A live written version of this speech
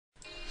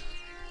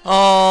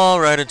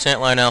Alright, it's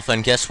AntLionAlpha,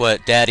 and guess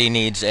what? Daddy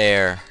needs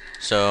air.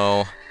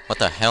 So, what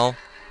the hell?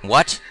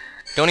 What?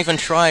 Don't even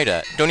try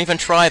that. Don't even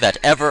try that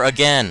ever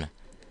again.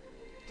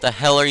 The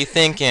hell are you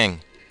thinking?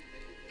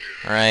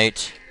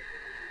 Alright.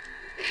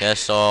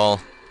 Guess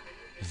I'll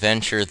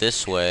venture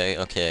this way.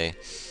 Okay.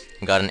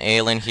 We got an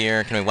alien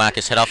here. Can we whack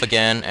his head off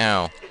again?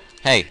 Ow.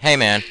 Hey, hey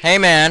man. Hey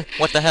man!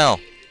 What the hell?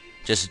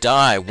 Just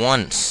die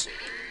once.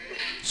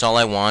 That's all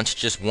I want.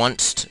 Just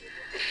once.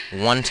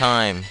 One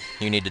time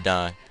you need to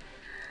die.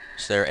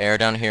 Is there air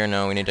down here?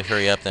 No, we need to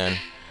hurry up then.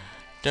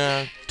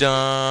 Da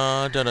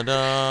da da da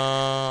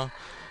da.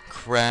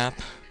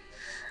 Crap.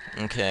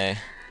 Okay.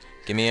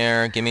 Give me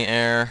air, give me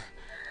air,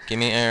 give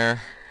me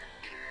air.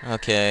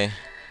 Okay.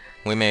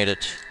 We made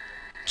it.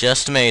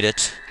 Just made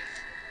it.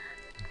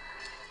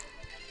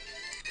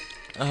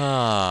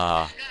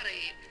 Ah.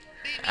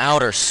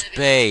 Outer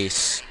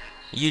space.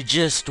 You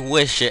just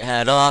wish it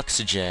had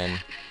oxygen.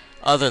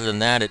 Other than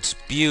that, it's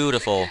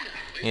beautiful.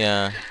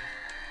 Yeah.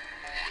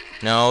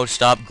 No,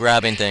 stop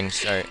grabbing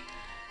things. Alright.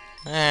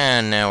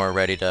 And now we're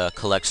ready to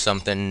collect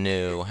something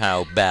new.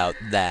 How about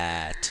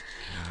that?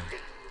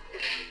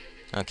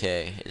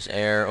 Okay, is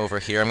air over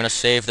here? I'm gonna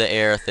save the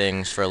air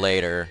things for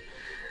later.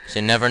 'Cause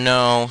you never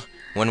know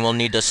when we'll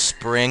need to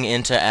spring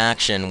into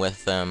action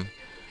with them.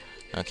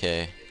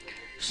 Okay.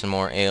 Some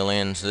more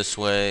aliens this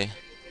way.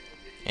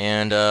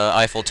 And,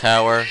 Eiffel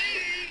Tower.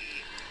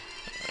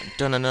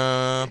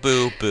 Dun-dun-dun,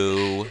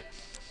 boo-boo.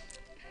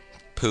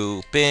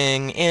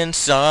 Pooping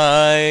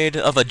inside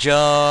of a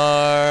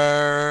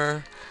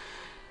jar.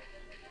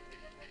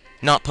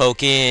 Not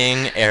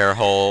poking air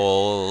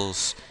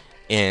holes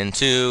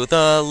into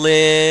the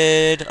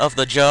lid of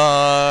the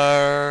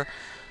jar.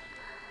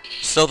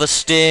 So the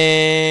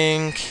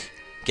stink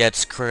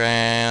gets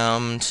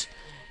crammed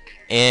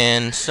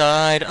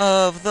inside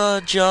of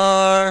the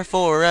jar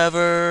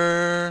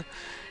forever.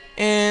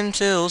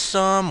 Until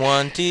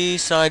someone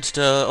decides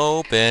to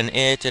open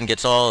it and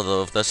gets all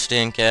of the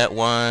stink at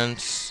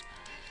once.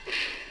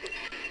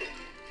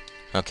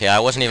 Okay, I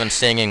wasn't even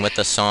singing with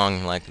the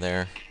song like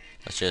there.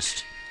 Let's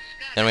just...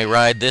 Then we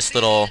ride this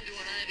little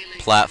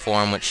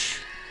platform, which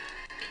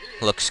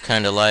looks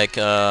kind of like,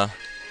 I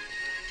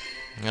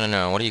don't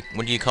know, what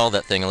do you call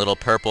that thing? A little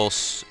purple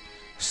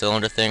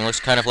cylinder thing? Looks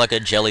kind of like a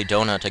jelly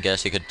donut, I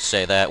guess you could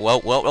say that. Whoa,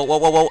 whoa, whoa, whoa,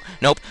 whoa, whoa.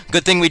 Nope,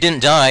 good thing we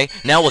didn't die.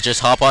 Now we'll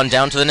just hop on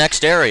down to the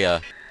next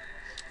area.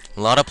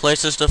 A lot of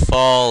places to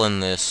fall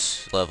in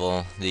this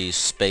level, these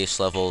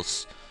space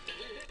levels.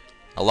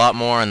 A lot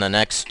more in the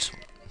next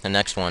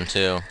one,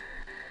 too.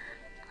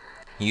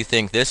 You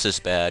think this is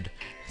bad?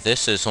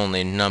 This is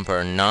only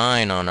number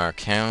 9 on our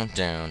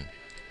countdown.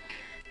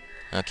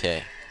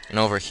 Okay, and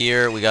over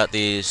here we got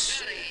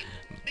these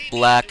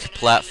black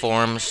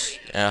platforms.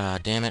 Ah,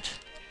 damn it.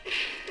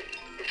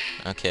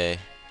 Okay.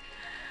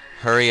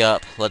 Hurry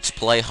up. Let's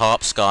play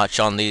hopscotch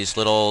on these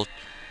little,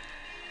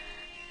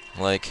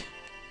 like,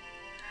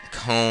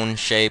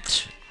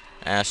 cone-shaped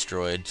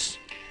asteroids.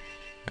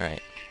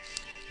 Alright.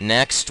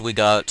 Next, we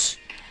got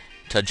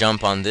to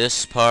jump on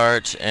this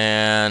part,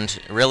 and...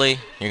 Really?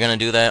 You're gonna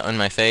do that on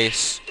my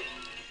face?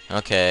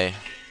 Okay.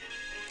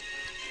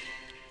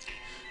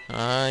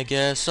 I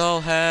guess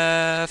I'll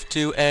have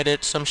to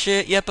edit some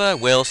shit. Yep, I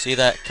will. See,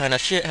 that kind of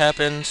shit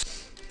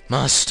happens.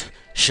 Must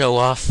show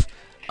off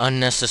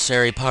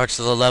unnecessary parts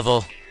of the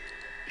level.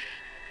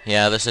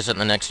 Yeah, this isn't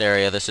the next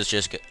area. This is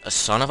just a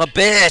son of a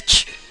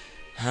bitch!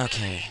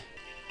 Okay.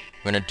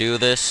 We're gonna do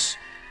this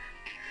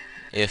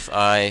if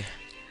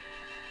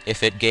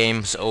it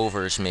games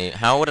overs me.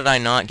 How did I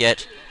not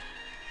get...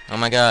 Oh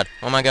my god,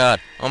 oh my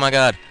god, oh my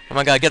god, oh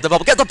my god, get the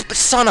bubble, get the...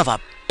 Son of a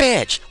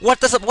bitch!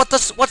 What's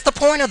the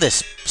point of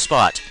this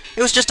spot?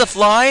 It was just a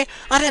fly?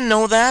 I didn't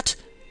know that!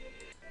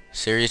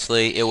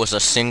 Seriously, it was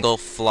a single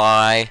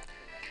fly?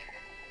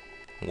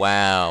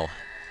 Wow.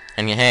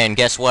 And hey, and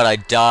guess what? I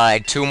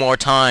died 2 more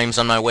times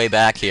on my way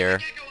back here.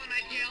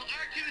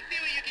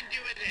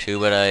 Too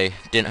bad I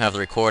didn't have the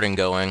recording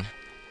going.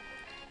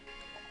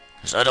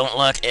 'Cause I don't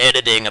like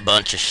editing a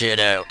bunch of shit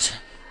out.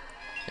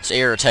 It's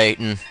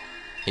irritating.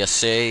 You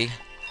see?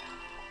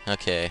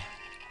 Okay.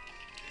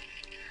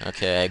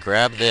 Okay,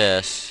 grab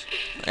this.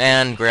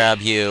 And grab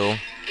you.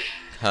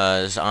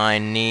 'Cause I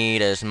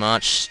need as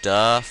much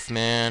stuff,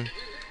 man.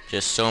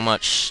 Just so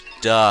much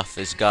stuff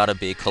has gotta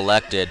be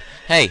collected.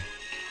 Hey!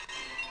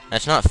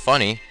 That's not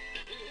funny.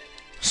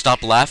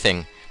 Stop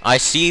laughing. I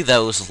see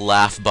those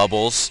laugh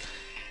bubbles.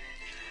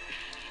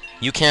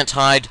 You can't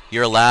hide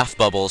your laugh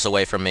bubbles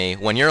away from me.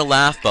 When your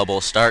laugh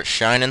bubbles start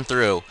shining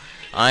through,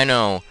 I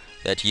know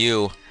that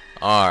you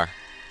are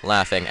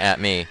laughing at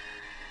me.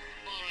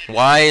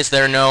 Why is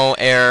there no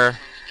air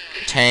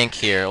tank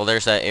here? Well,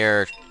 there's that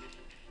air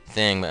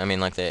thing, I mean,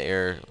 like the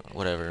air...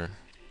 whatever.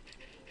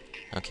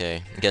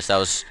 Okay, I guess that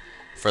was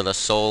for the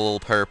sole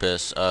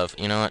purpose of...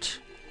 You know what?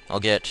 I'll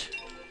get...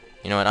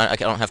 You know what? I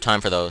don't have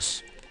time for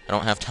those. I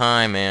don't have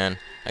time, man.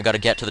 I gotta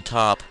get to the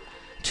top.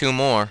 2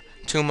 more.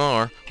 2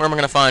 more? Where am I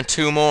gonna find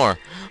 2 more?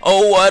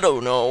 Oh, I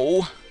don't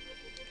know.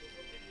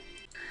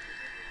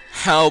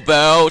 How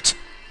about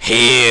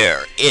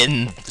here,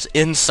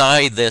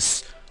 inside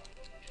this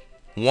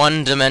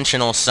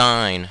one-dimensional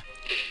sign.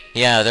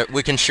 Yeah,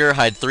 we can sure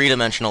hide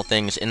three-dimensional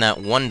things in that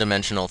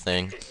one-dimensional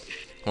thing.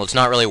 Well, it's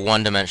not really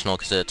one-dimensional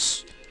because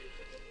it's...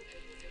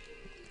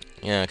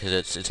 Yeah,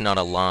 because it's not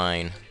a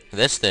line.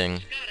 This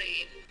thing...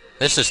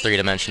 This is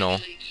three-dimensional.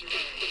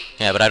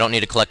 Yeah, but I don't need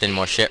to collect any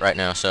more shit right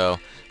now, so...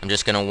 I'm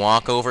just gonna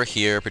walk over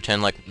here,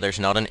 pretend like there's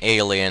not an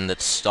alien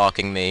that's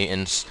stalking me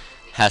and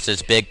has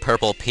his big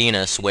purple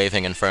penis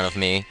waving in front of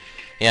me.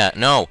 Yeah,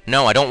 no,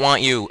 I don't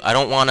want you. I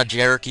don't want to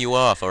jerk you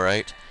off,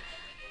 alright?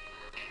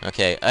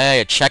 Okay,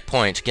 hey, a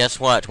checkpoint. Guess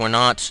what? We're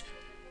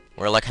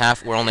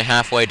only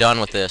halfway done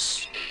with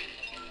this.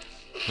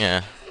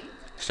 Yeah.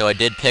 So I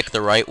did pick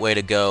the right way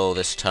to go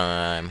this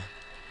time.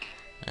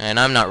 And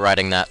I'm not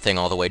riding that thing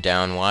all the way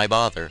down. Why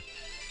bother?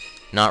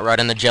 Not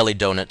riding the jelly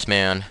donuts,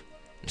 man.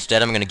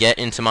 Instead, I'm gonna get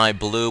into my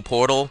blue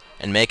portal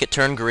and make it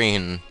turn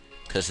green.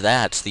 'Cause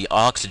that's the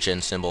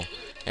oxygen symbol.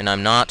 And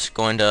I'm not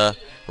going to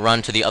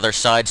run to the other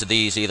sides of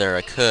these either.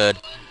 I could.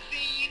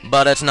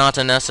 But it's not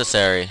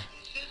necessary.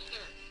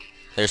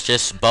 There's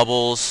just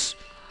bubbles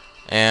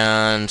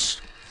and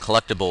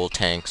collectible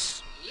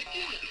tanks.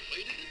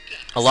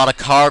 A lot of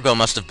cargo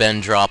must have been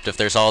dropped if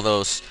there's all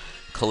those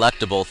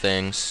collectible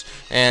things.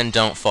 And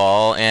don't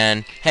fall.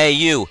 And hey,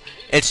 you!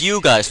 It's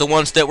you guys, the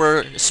ones that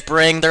were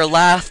spraying their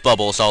laugh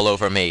bubbles all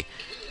over me.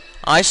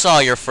 I saw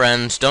your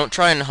friends. Don't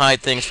try and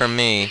hide things from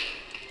me.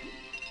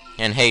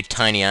 And hey,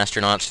 tiny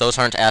astronauts. Those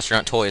aren't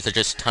astronaut toys. They're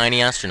just tiny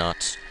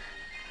astronauts.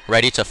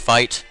 Ready to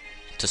fight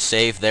to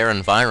save their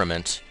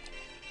environment.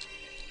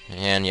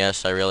 And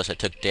yes, I realized I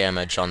took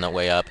damage on the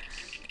way up,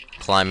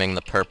 climbing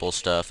the purple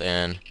stuff,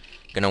 and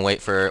gonna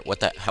wait for what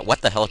the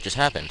hell just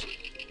happened?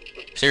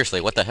 Seriously,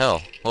 what the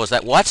hell? What was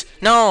that? What?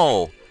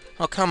 No!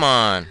 Oh, come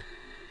on.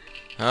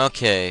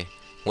 Okay,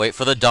 wait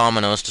for the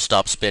dominoes to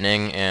stop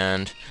spinning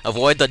and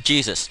avoid the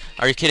Jesus.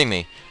 Are you kidding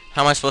me?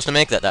 How am I supposed to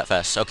make that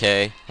fast?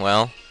 Okay,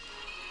 well,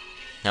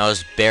 that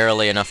was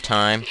barely enough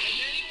time.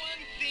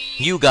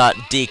 You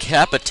got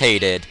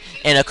decapitated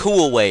in a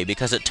cool way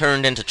because it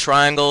turned into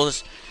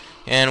triangles.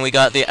 And we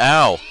got the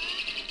ow.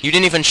 You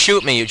didn't even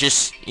shoot me. You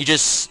just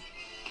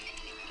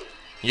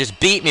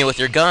beat me with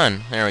your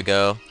gun. There we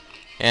go.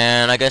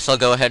 And I guess I'll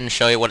go ahead and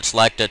show you what it's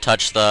like to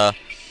touch the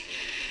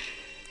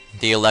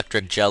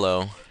electric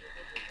jello.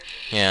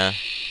 Yeah,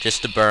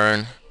 just to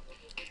burn.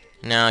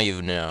 Now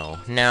you know.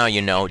 Now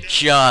you know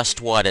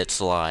just what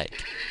it's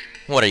like.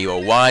 What are you, a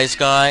wise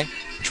guy?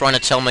 Trying to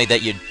tell me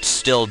that you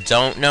still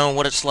don't know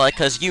what it's like?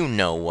 'Cause you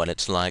know what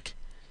it's like.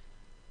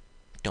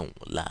 Don't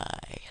lie.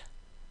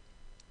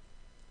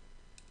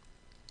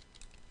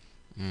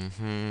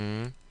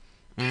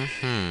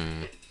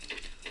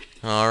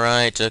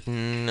 Alright, a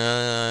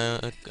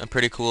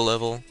pretty cool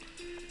level.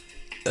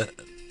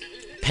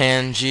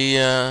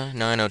 Pangea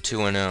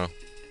 90210.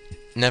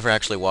 Never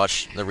actually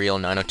watched the real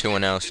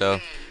 90210, so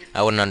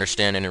I wouldn't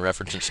understand any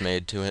references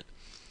made to it.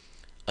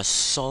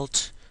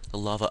 Assault the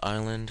lava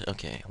island.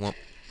 Okay, well...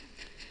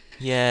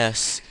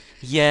 Yes!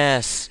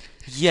 Yes!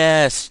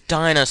 Yes!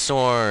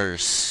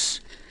 Dinosaurs!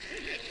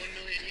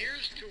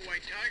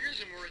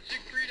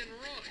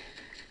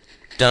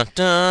 Dun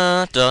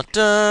dun dun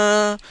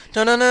dun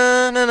dun dun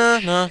dun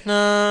dun dun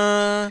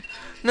dun.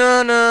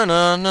 No no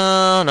no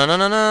no no no no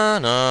no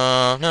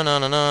no no no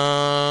no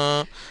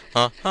no.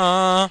 Ha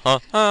ha ha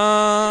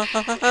ha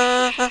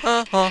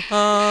ha ha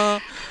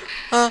ha.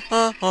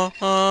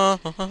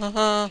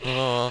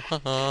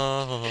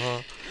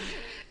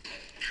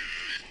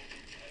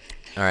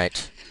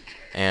 Alright,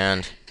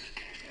 and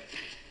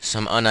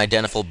some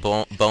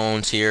unidentifiable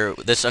bones here.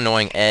 This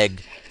annoying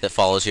egg that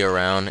follows you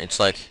around.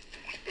 It's like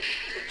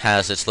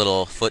has its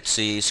little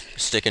footsies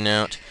sticking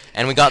out.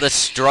 And we got this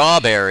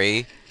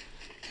strawberry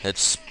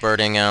that's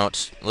spurting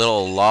out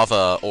little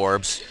lava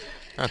orbs.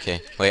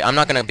 Okay, wait, I'm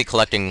not going to be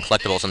collecting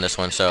collectibles on this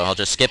one, so I'll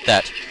just skip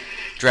that.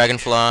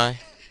 Dragonfly.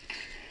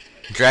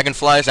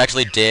 Dragonflies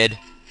actually did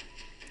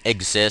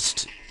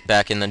exist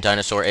back in the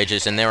dinosaur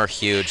ages, and they were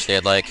huge. They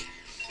had like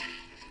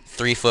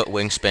 3-foot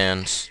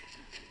wingspans.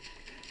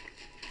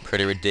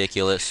 Pretty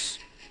ridiculous.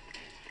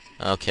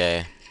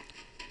 Okay.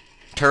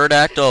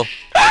 Pterodactyl.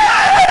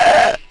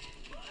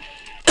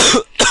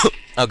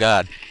 Oh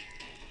god.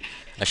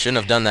 I shouldn't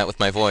have done that with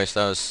my voice.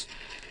 That was...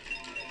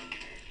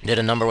 Did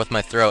a number with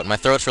my throat. My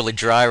throat's really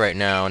dry right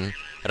now, and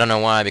I don't know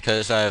why,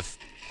 because I've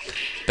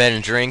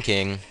been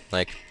drinking,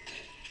 like,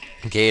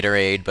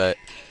 Gatorade, but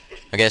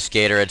I guess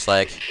Gatorade's,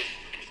 like,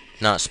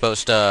 not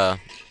supposed to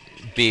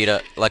be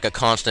like a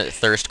constant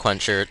thirst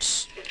quencher.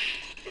 It's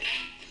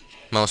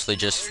mostly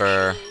just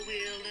for...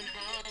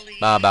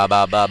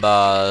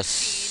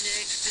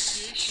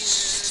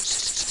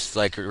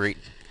 like,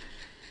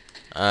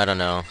 I don't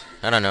know.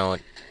 I don't know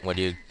what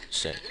you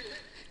say.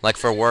 Like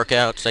for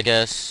workouts, I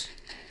guess.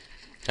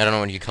 I don't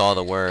know what you call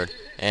the word.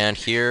 And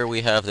here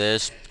we have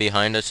this.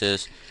 Behind us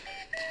is...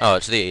 Oh,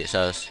 it's these.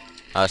 I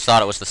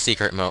thought it was the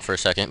secret moat for a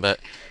second, but...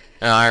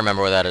 I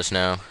remember where that is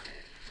now.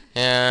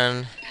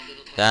 And...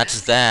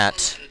 That's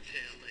that.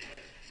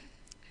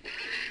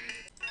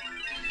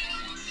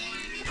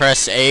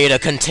 Press A to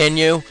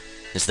continue.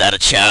 Is that a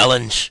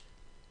challenge?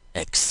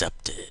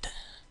 Accepted.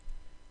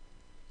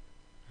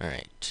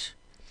 Alright.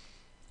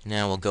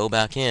 Now we'll go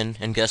back in,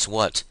 and guess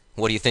what?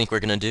 What do you think we're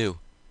gonna do?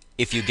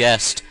 If you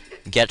guessed,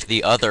 get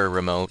the other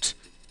remote.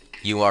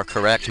 You are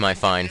correct, my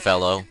fine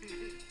fellow.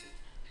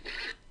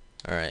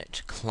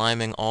 Alright,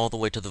 climbing all the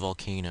way to the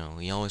volcano.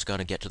 We always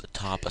gotta get to the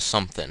top of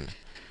something.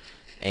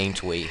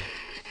 Ain't we?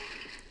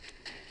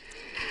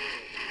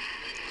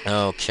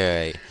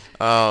 Okay.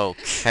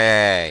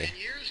 Okay.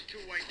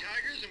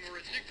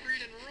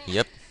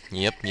 Yep.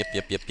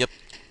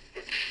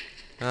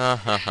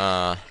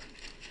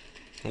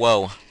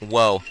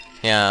 Whoa.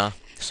 Yeah.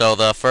 So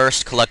the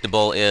first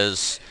collectible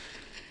is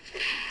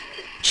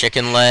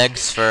chicken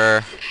legs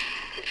for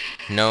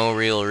no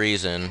real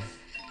reason.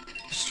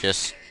 It's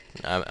just,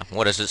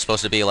 what is it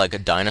supposed to be, like a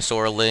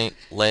dinosaur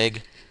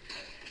leg?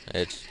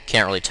 It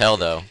can't really tell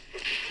though.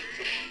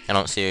 I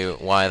don't see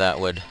why that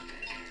would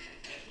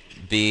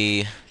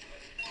be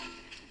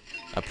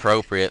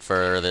appropriate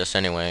for this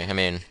anyway. I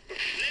mean,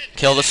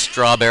 kill the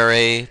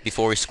strawberry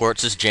before he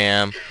squirts his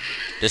jam.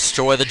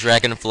 Destroy the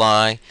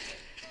dragonfly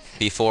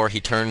before he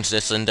turns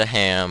this into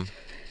ham.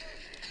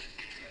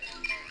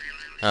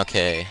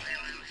 Okay.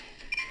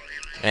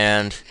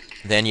 And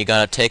then you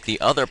gotta take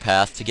the other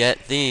path to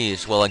get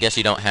these. Well, I guess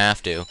you don't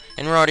have to.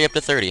 And we're already up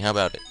to 30. How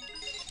about it?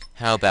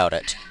 How about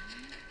it?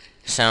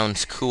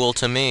 Sounds cool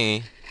to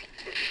me.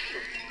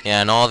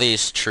 Yeah, and all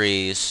these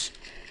trees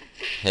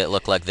that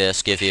look like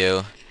this give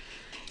you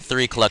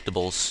 3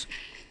 collectibles.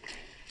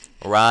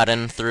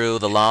 Riding through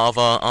the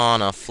lava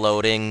on a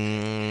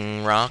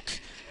floating rock.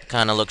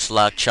 Kinda looks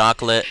like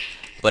chocolate,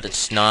 but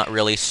it's not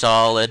really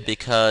solid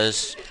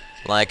because,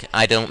 like,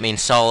 I don't mean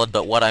solid,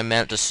 but what I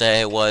meant to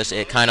say was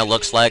it kinda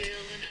looks like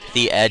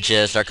the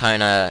edges are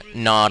kinda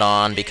not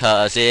on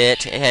because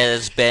it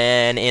has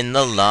been in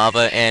the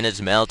lava and it's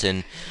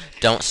melting.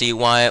 Don't see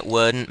why it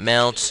wouldn't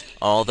melt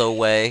all the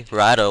way,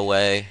 right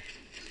away.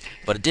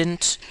 But it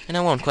didn't, and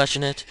I won't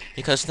question it,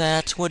 because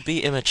that would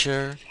be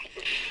immature.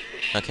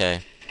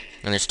 Okay.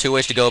 And there's 2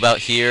 ways to go about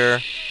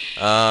here.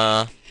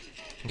 I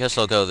guess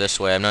I'll go this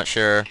way. I'm not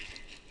sure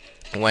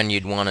when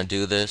you'd want to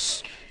do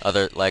this,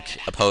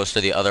 opposed to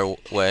the other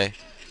way.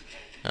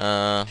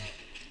 Oh,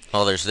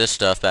 there's this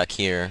stuff back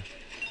here.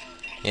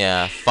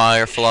 Yeah,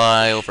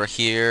 firefly over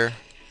here.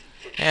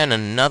 And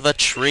another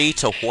tree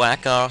to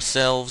whack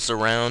ourselves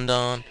around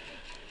on.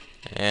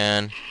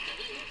 And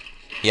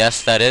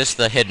yes, that is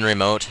the hidden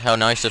remote. How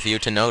nice of you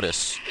to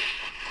notice.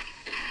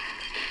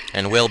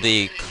 And we'll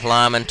be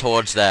climbing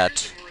towards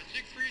that.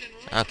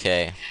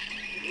 Okay.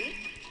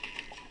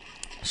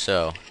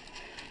 So,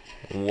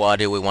 what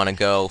do we want to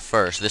go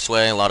first? This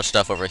way, a lot of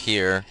stuff over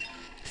here.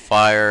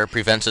 Fire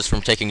prevents us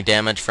from taking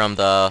damage from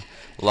the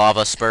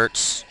lava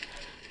spurts.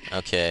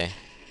 Okay.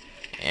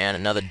 And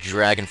another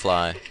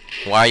dragonfly.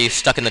 Why are you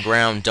stuck in the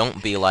ground?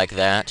 Don't be like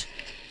that.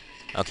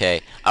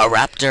 Okay. A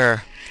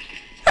raptor!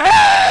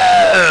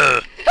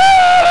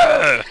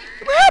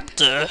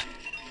 Raptor!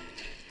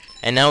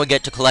 And now we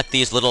get to collect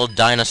these little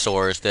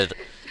dinosaurs that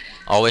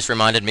always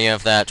reminded me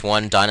of that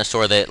one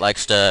dinosaur that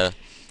likes to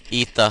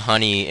eat the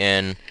honey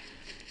in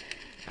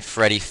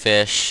Freddy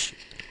Fish,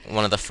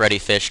 one of the Freddy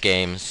Fish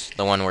games,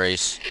 the one where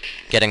he's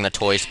getting the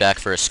toys back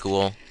for his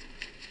school.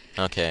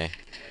 Okay.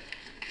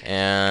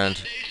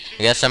 And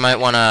I guess I might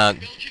want to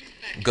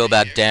go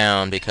back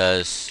down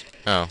because,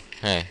 oh,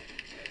 hey,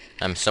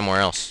 I'm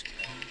somewhere else.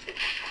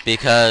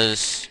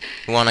 Because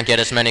we want to get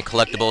as many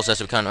collectibles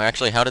as we can.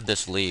 Actually, how did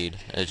this lead?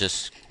 It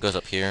just goes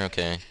up here,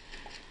 okay.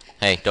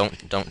 Hey,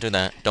 don't do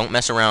that. Don't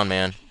mess around,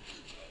 man.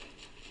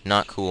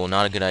 Not cool,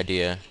 not a good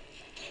idea.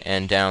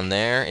 And down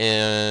there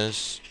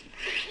is...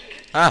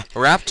 Ah, a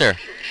raptor!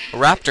 A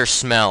raptor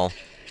smell.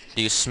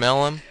 Do you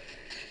smell him?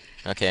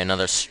 Okay,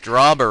 another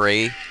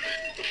strawberry.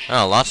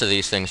 Oh, lots of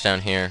these things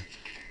down here.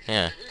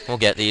 Yeah, we'll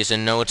get these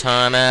in no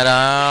time at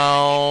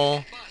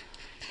all.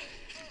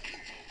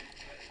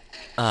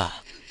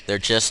 Ah, they're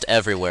just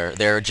everywhere.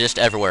 They're just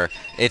everywhere.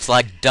 It's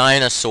like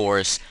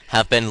dinosaurs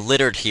have been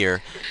littered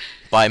here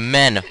by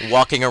men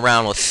walking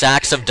around with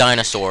sacks of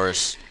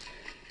dinosaurs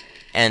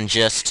and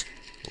just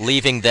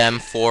leaving them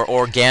for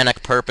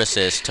organic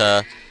purposes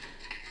to...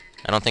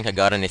 I don't think I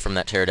got any from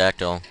that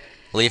pterodactyl.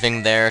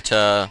 Leaving there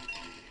to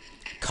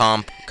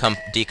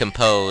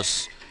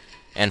decompose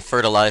and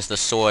fertilize the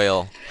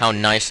soil. How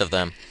nice of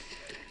them.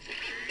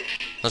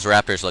 Those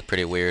raptors look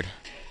pretty weird.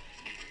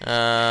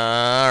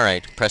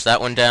 Alright. Press that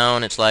one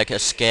down. It's like a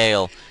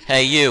scale.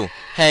 Hey, you!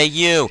 Hey,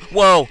 you!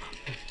 Whoa!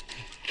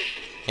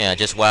 Yeah,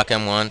 just whack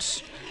him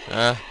once.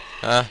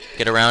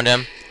 Get around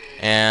him.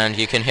 And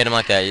you can hit him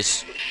like that.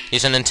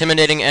 He's an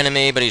intimidating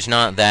enemy, but he's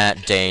not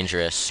that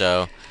dangerous,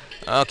 so...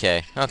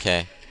 Okay,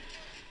 okay.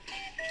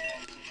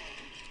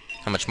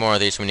 How much more of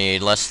these we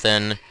need? Less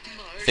than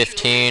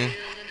 15?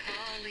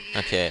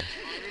 Okay.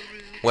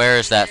 Where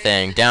is that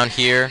thing? Down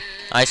here?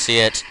 I see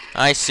it.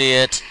 I see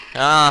it.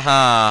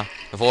 Aha!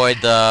 Avoid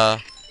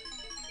the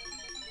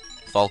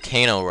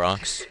volcano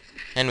rocks.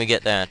 And we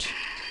get that.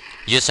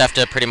 You just have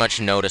to pretty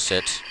much notice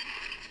it.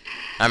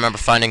 I remember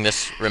finding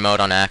this remote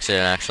on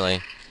accident,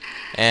 actually.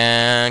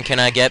 And can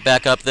I get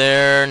back up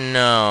there?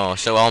 No.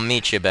 So I'll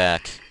meet you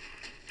back.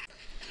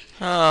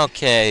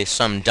 Okay,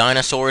 some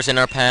dinosaurs in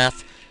our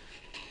path,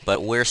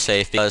 but we're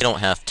safe because they don't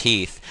have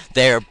teeth.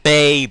 They're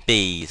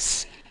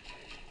babies.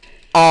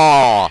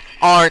 Aw,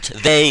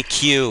 aren't they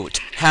cute?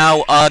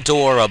 How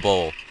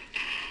adorable.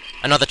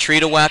 Another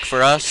tree to whack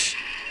for us?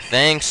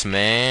 Thanks,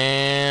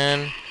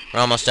 man. We're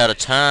almost out of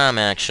time,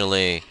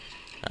 actually.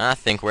 I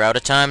think we're out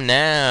of time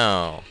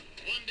now.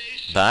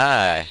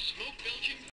 Bye.